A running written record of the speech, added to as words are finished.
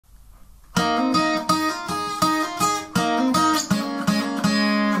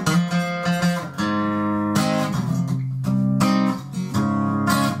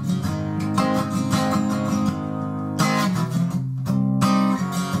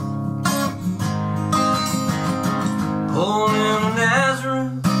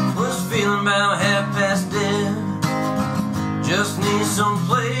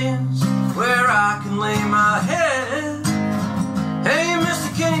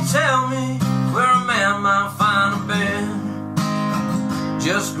tell me where a man might find a bed.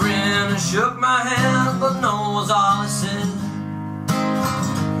 Just grinned and shook my hand, but no was all he said.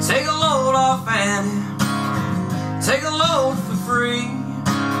 Take a load off Annie, take a load for free.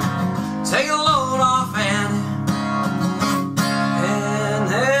 Take a load off Annie,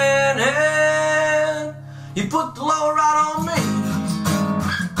 and you put the load right on me.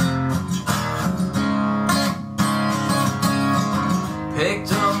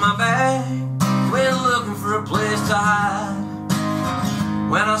 Picked up my bag, went looking for a place to hide.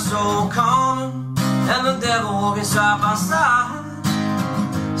 When I saw Common and the devil walking side by side,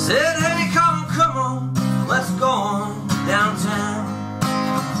 said, hey, come on, let's go on downtown.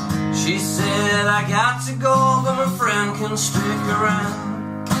 She said, I got to go, but my friend can stick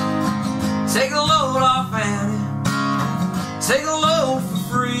around. Take a load off Annie, take a load for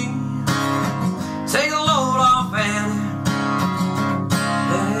free. Take a load off Annie,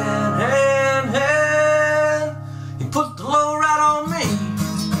 and you put the load right on me.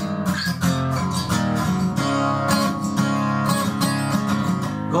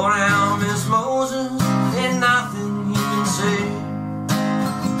 Go down, Miss Moses, ain't nothing you can say.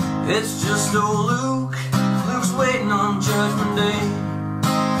 It's just old Luke, Luke's waiting on Judgment Day.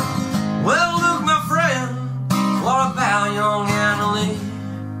 Well, Luke, my friend, what about young Annalie?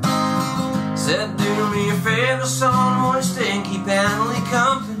 Said, do me a favor, son, won't you stay and keep Annalie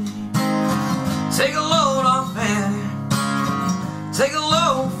company? Take a load off Annie, take a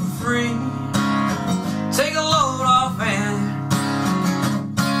load for free. Take a load off Annie,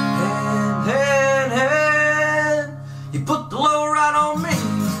 and you put the load right on me.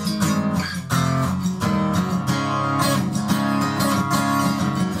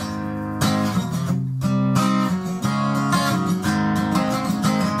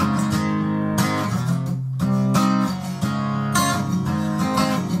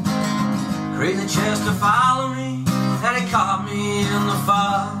 Crazy Chester followed me, and he caught me in the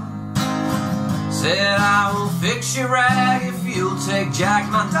fog. Said, I will fix your rag if you'll take Jack,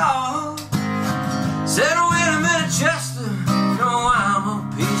 my dog. Said, wait a minute, Chester, you know I'm a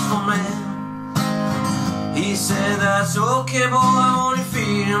peaceful man. He said, that's okay, boy, won't you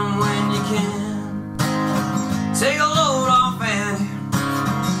feed him when you can? Take a load off Annie,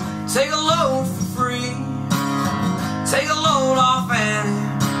 take a load for free. Take a load off Annie,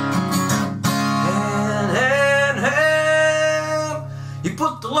 you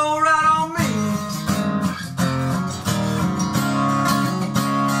put the load right on me.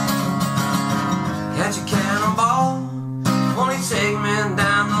 Catch a cannonball, won't you take me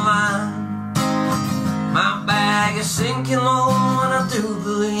down the line? My bag is sinking low, and I do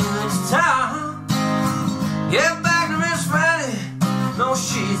believe it's time. Get back to Miss Fanny, no,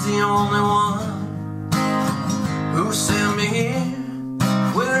 she's the only one who sent me here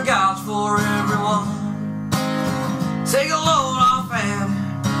with regards for everyone. Take a load